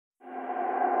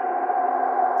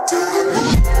The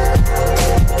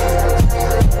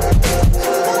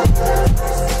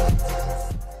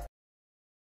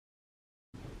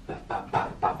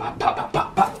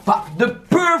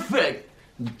perfect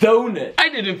donut. I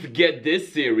didn't forget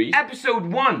this series. Episode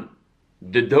 1,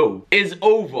 the dough, is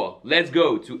over. Let's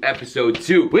go to episode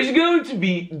 2, which is going to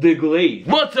be the glaze.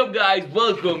 What's up, guys?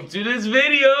 Welcome to this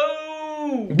video.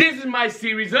 This is my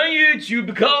series on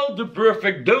YouTube called The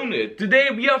Perfect Donut. Today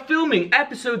we are filming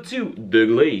episode 2, the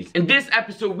glaze. In this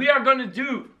episode we are gonna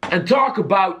do and talk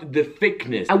about the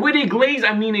thickness. And with a glaze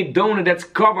I mean a donut that's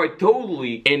covered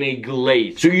totally in a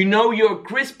glaze. So you know your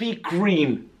Krispy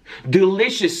Kreme,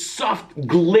 delicious, soft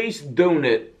glazed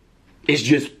donut is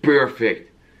just perfect.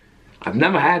 I've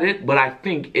never had it, but I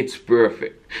think it's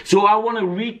perfect. So I want to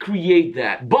recreate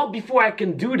that. But before I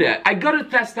can do that, I gotta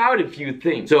test out a few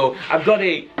things. So I've got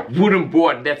a wooden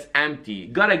board that's empty.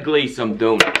 Gotta glaze some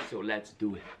donuts, so let's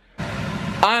do it.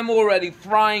 I'm already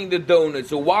frying the donut,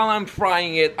 so while I'm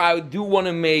frying it, I do want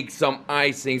to make some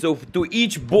icing. So to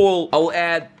each bowl, I'll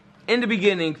add, in the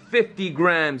beginning, 50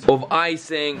 grams of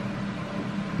icing.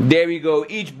 There we go,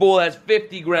 each bowl has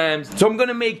 50 grams. So I'm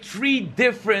gonna make 3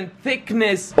 different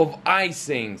thickness of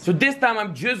icing. So this time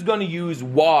I'm just gonna use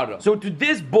water. So to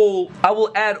this bowl, I will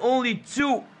add only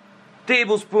 2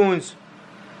 tablespoons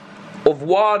of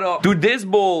water. To this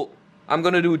bowl, I'm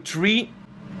gonna do 3.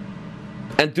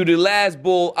 And to the last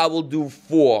bowl, I will do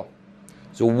 4.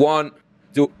 So 1,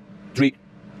 2, 3,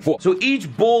 4. So each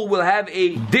bowl will have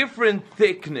a different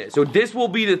thickness. So this will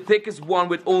be the thickest one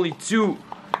with only 2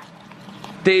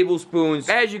 tablespoons.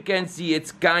 As you can see,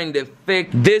 it's kind of thick.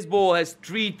 This bowl has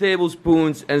 3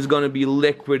 tablespoons and it's gonna be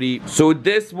liquidy. So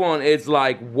this one is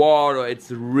like water. It's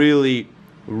really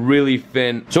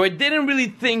thin. So I didn't really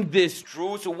think this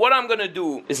through. So what I'm gonna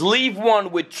do is leave one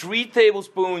with 3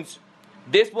 tablespoons.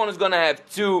 This one is gonna have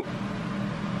 2.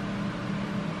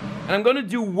 And I'm gonna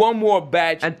do one more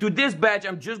batch. And to this batch,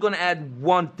 I'm just gonna add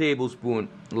 1 tablespoon,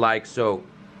 like so.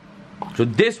 So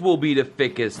this will be the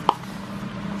thickest.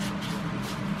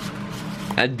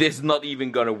 And this is not even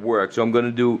gonna work, so I'm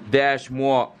gonna do dash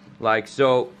more, like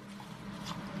so.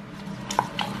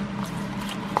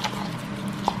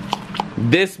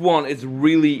 This one is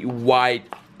really white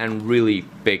and really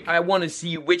thick. I want to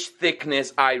see which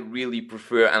thickness I really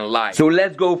prefer and like. So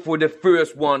let's go for the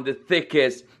first one, the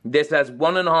thickest. This has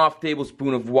 1.5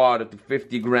 tablespoons of water to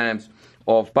 50 grams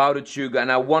of powdered sugar,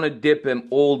 and I want to dip them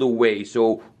all the way,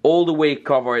 so all the way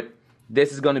covered.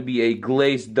 This is gonna be a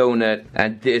glazed donut,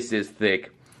 and this is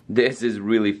thick. This is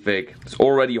really thick. It's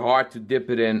already hard to dip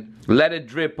it in. Let it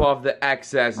drip off the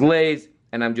excess glaze,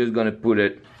 and I'm just gonna put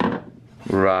it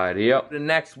right here. The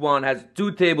next one has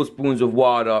 2 tablespoons of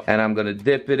water, and I'm gonna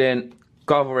dip it in,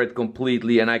 cover it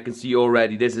completely, and I can see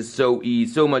already this is so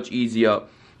much easier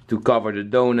to cover the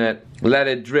donut. Let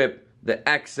it drip the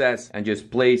excess and just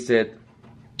place it.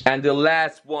 And the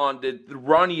last one, the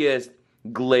runniest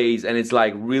glaze, and it's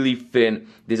like really thin.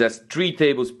 This has 3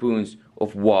 tablespoons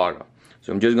of water.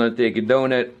 So I'm just gonna take a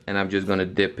donut and I'm just gonna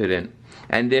dip it in.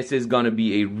 And this is gonna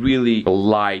be a really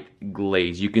light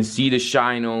glaze. You can see the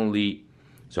shine only.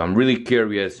 So I'm really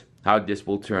curious how this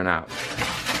will turn out.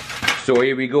 So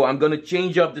here we go. I'm gonna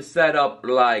change up the setup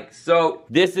like so.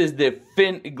 This is the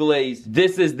thin glaze.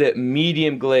 This is the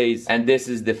medium glaze. And this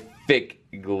is the thick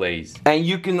glaze. And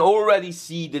you can already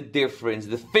see the difference.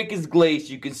 The thickest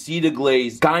glaze, you can see the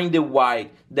glaze kind of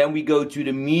white. Then we go to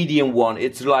the medium one.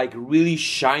 It's like really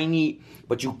shiny,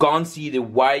 but you can't see the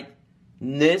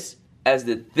whiteness as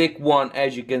the thick one,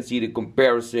 as you can see the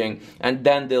comparison. And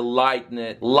then the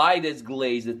lightest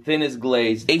glaze, the thinnest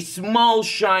glaze. A small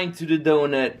shine to the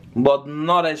donut, but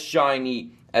not as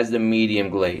shiny as the medium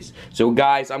glaze. So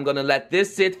guys, I'm gonna let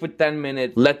this sit for 10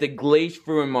 minutes, let the glaze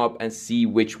firm up, and see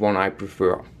which one I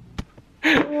prefer.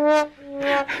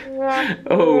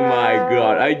 Oh my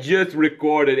god, I just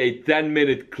recorded a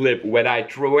 10-minute clip where I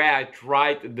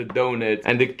tried the donut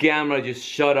and the camera just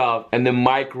shut off and the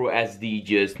micro SD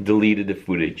just deleted the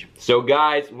footage. So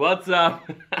guys, what's up?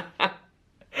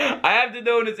 I have the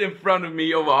donuts in front of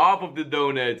me, over half of the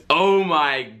donuts. Oh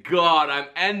my god, I'm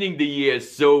ending the year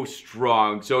so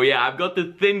strong. So yeah, I've got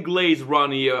the thin glaze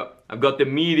run here. I've got the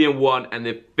medium one and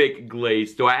the thick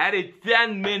glaze. So I had a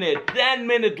 10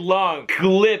 minute long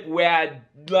clip where I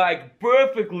like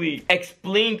perfectly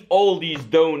explained all these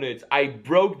donuts. I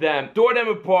broke them, tore them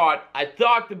apart, I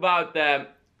talked about them,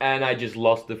 and I just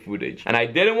lost the footage. And I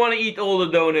didn't want to eat all the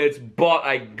donuts, but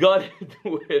I got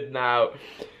to it now.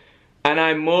 And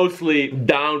I'm mostly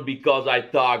down because I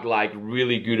talked like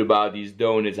really good about these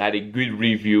donuts. I had a good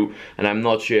review and I'm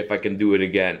not sure if I can do it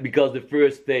again. Because the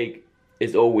first take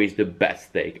is always the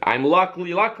best take. I'm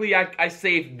luckily I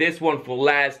saved this one for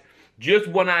last just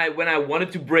when I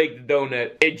wanted to break the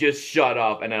donut, it just shut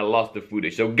off and I lost the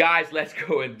footage. So guys, let's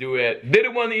go and do it.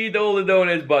 Didn't want to eat all the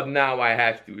donuts, but now I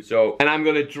have to. So, and I'm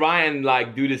gonna try and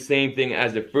like do the same thing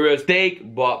as the first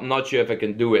take, but not sure if I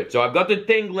can do it. So I've got the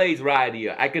thin glaze right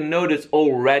here. I can notice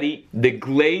already the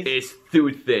glaze is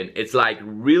too thin. It's like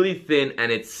really thin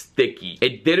and it's sticky.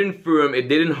 It didn't firm, it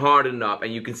didn't harden up,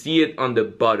 and you can see it on the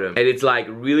bottom. And it's like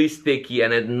really sticky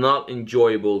and it's not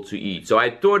enjoyable to eat. So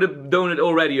I tore the donut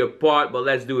already apart, but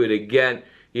let's do it again.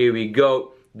 Here we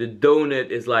go. The donut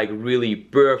is like really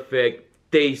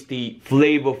perfect, tasty,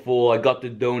 flavorful. I got the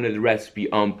donut recipe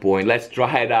on point. Let's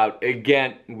try it out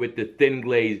again with the thin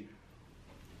glaze.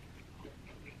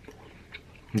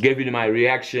 Give you my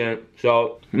reaction.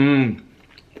 So,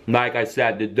 like I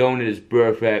said, the donut is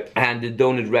perfect and the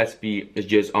donut recipe is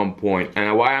just on point.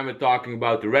 And why am I talking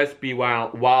about the recipe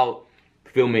while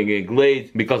filming a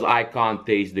glaze? Because I can't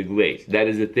taste the glaze. That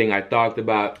is the thing I talked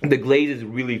about. The glaze is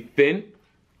really thin.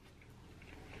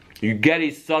 You get a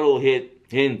subtle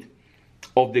hint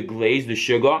of the glaze, the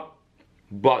sugar,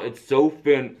 but it's so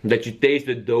thin that you taste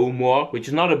the dough more, which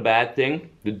is not a bad thing.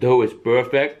 The dough is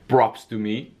perfect, props to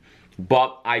me,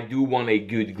 but I do want a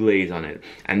good glaze on it.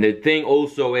 And the thing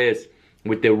also is,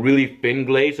 with the really thin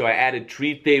glaze, so I added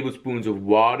 3 tablespoons of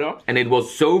water, and it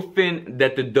was so thin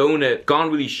that the donut,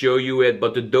 can't really show you it,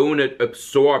 but the donut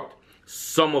absorbed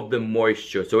some of the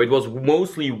moisture. So it was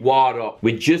mostly water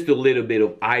with just a little bit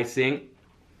of icing.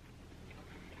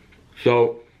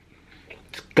 So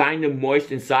it's kind of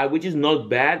moist inside, which is not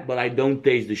bad, but I don't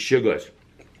taste the sugars.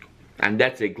 And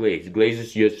that's a glaze. Glaze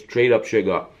is just straight up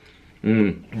sugar.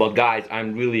 But guys,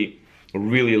 I'm really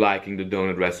liking the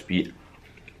donut recipe.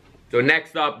 So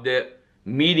next up, the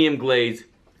medium glaze.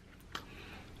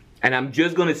 And I'm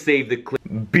just gonna save the clip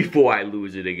before I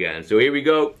lose it again. So here we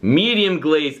go. Medium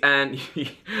glaze, and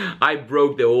I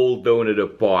broke the whole donut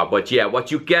apart. But yeah, what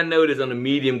you can notice on the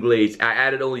medium glaze, I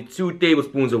added only 2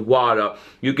 tablespoons of water.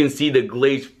 You can see the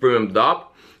glaze firmed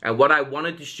up. And what I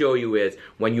wanted to show you is,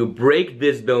 when you break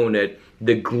this donut,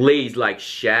 the glaze like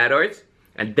shatters.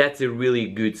 And that's a really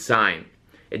good sign.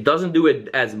 It doesn't do it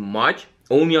as much,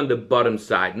 only on the bottom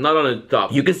side, not on the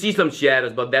top. You can see some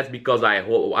shadows, but that's because I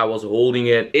was holding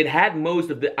it. It had most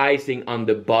of the icing on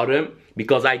the bottom,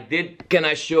 because I did, can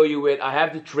I show you it? I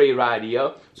have the tray right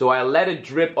here. So I let it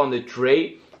drip on the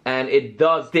tray, and it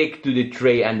does stick to the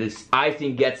tray, and this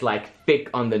icing gets like thick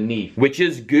underneath, which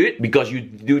is good because you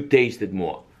do taste it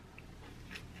more.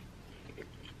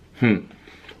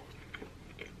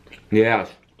 Yes.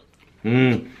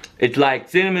 It's like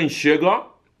cinnamon sugar.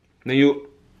 Then you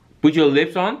put your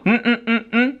lips on.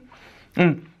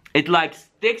 It like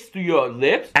sticks to your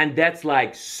lips, and that's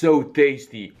like so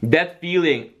tasty. That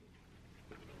feeling.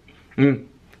 You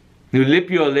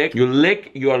lick your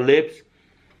lips,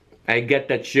 and get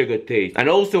that sugar taste. And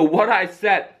also, what I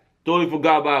said, totally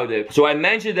forgot about it. So I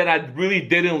mentioned that I really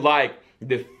didn't like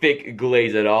the thick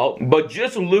glaze at all. But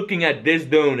just looking at this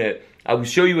donut, I will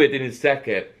show you it in a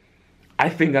second. I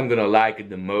think I'm gonna like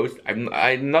it the most.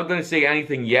 I'm not gonna say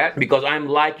anything yet because I'm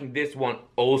liking this one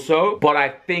also, but I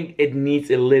think it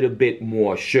needs a little bit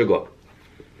more sugar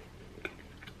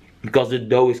because the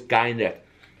dough is kinda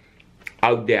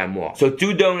out there more. So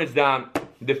 2 donuts down.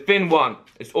 The thin one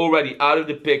is already out of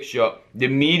the picture. The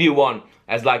medium one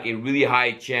has like a really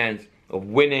high chance of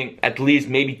winning, at least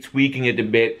maybe tweaking it a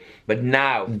bit. But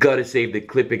now, gotta save the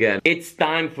clip again. It's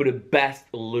time for the best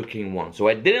looking one. So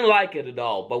I didn't like it at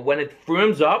all, but when it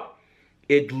firms up,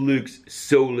 it looks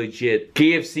so legit.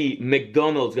 KFC,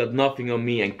 McDonald's got nothing on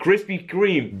me, and Krispy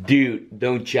Kreme, dude,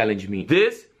 don't challenge me.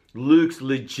 This looks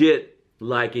legit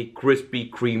like a Krispy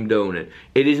Kreme donut.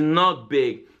 It is not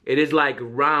big. It is like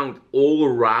round all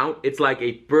around. It's like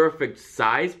a perfect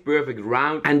size, perfect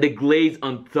round, and the glaze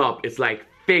on top is like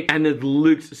thick, and it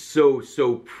looks so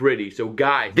pretty. So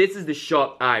guys, this is the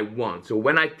shot I want. So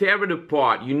when I tear it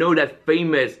apart, you know that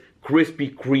famous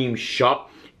Krispy Kreme shot,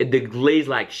 the glaze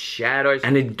like shatters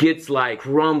and it gets like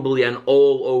crumbly and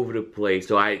all over the place.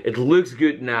 So it looks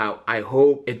good now. I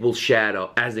hope it will shatter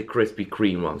as the Krispy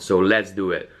Kreme one. So let's do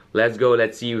it. Let's go.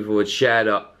 Let's see if it will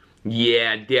shatter.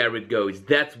 Yeah, there it goes.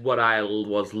 That's what I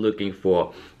was looking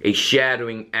for. A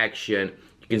shattering action.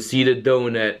 You can see the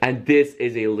donut, and this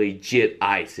is a legit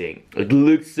icing. It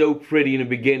looks so pretty in the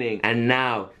beginning, and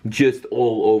now just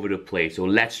all over the place. So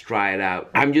let's try it out.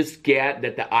 I'm just scared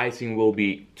that the icing will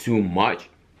be too much,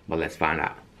 but let's find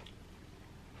out.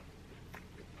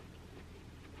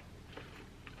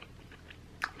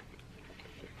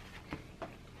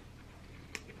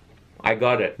 I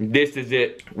got it. This is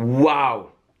it.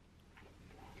 Wow.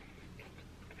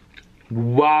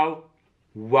 Wow.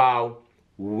 Wow.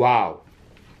 Wow.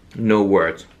 No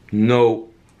words. No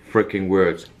freaking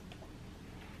words.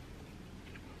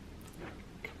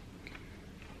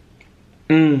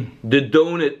 The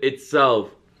donut itself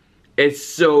is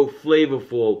so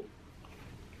flavorful.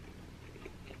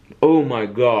 Oh my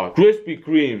god. Krispy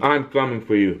Kreme, I'm coming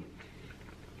for you.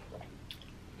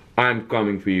 I'm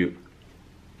coming for you.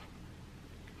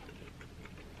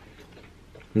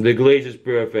 The glaze is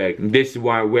perfect. This is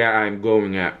where I'm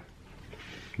going at.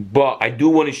 But I do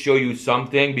want to show you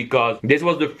something, because this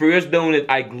was the first donut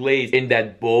I glazed in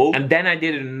that bowl, and then I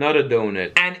did another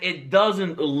donut, and it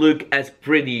doesn't look as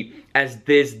pretty as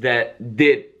this that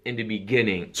did in the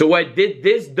beginning. So I did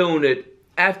this donut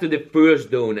after the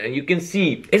first donut, and you can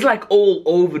see it's like all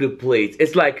over the place.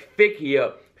 It's like thick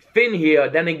here, thin here,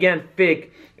 then again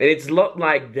thick, and it's not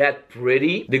like that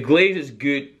pretty. The glaze is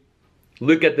good.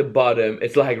 Look at the bottom,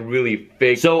 it's like really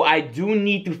thick. So I do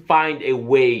need to find a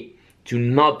way to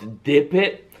not dip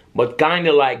it, but kind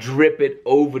of like drip it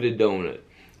over the donut,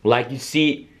 like you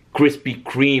see Krispy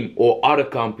Kreme or other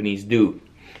companies do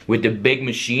with the big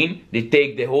machine. They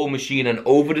take the whole machine and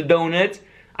over the donut.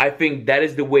 I think that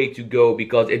is the way to go,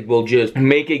 because it will just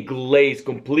make a glaze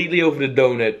completely over the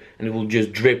donut and it will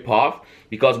just drip off.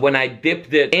 Because when I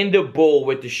dipped it in the bowl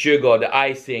with the sugar, the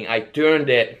icing, I turned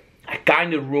it, I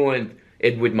kind of ruined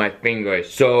it with my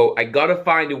fingers. So I gotta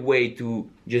find a way to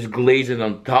just glaze it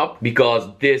on top, because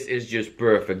this is just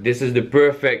perfect. This is the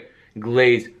perfect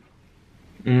glaze.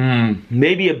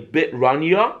 Maybe a bit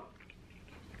runnier,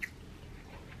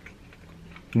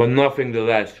 but nothing the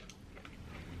less.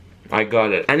 I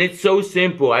got it. And it's so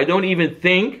simple. I don't even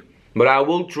think, but I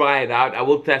will try it out. I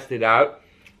will test it out.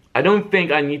 I don't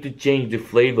think I need to change the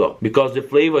flavor, because the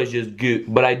flavor is just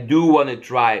good. But I do want to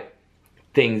try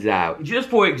things out. Just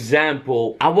for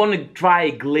example, I want to try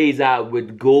a glaze out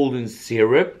with golden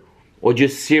syrup, or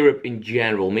just syrup in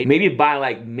general. Maybe buy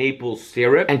like maple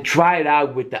syrup and try it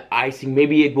out with the icing.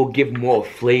 Maybe it will give more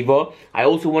flavor. I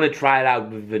also want to try it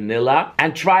out with vanilla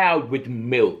and try out with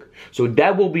milk. So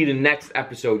that will be the next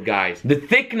episode, guys. The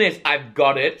thickness, I've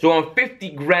got it. So on 50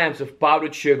 grams of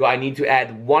powdered sugar, I need to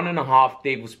add 1.5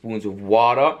 tablespoons of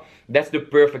water. That's the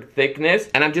perfect thickness,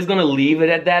 and I'm just gonna leave it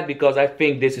at that, because I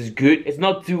think this is good. It's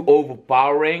not too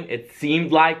overpowering. It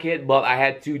seemed like it, but I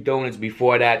had 2 donuts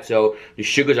before that, so the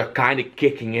sugars are kind of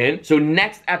kicking in. So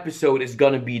next episode is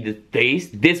gonna be the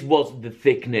taste. This was the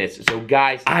thickness. So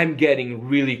guys, I'm getting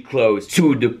really close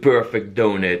to the perfect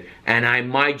donut, and I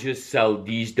might just sell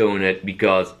these donuts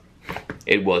because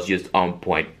it was just on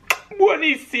point.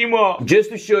 Buonissimo!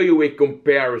 Just to show you a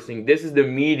comparison, this is the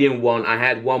medium one. I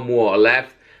had one more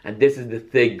left. And this is the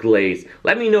thick glaze.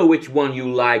 Let me know which one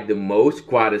you like the most,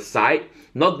 quite a sight.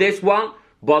 Not this one,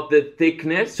 but the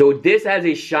thickness. So this has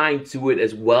a shine to it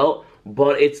as well,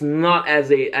 but it's not as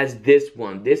this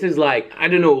one. This is like, I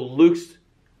don't know, looks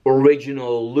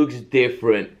original, looks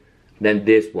different than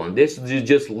this one. This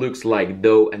just looks like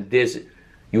dough, and this,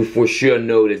 you for sure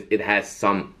notice it has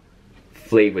some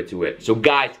flavor to it. So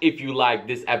guys, if you like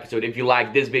this episode, if you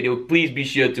like this video, please be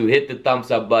sure to hit the thumbs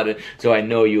up button so I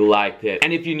know you liked it.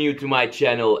 And if you're new to my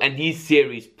channel and these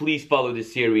series, please follow the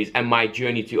series and my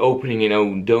journey to opening an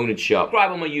own donut shop.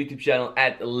 Subscribe on my YouTube channel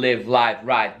at LiveLife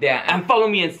right there, and follow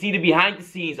me and see the behind the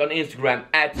scenes on Instagram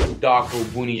at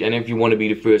darkobunic. And if you want to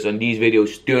be the first on these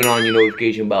videos, turn on your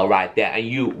notification bell right there, and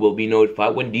you will be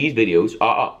notified when these videos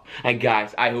are up. And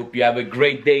guys, I hope you have a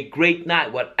great day, great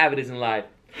night, whatever it is in life.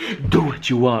 Do what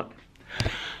you want.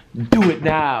 Do it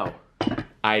now.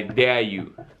 I dare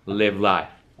you. Live life.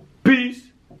 Peace.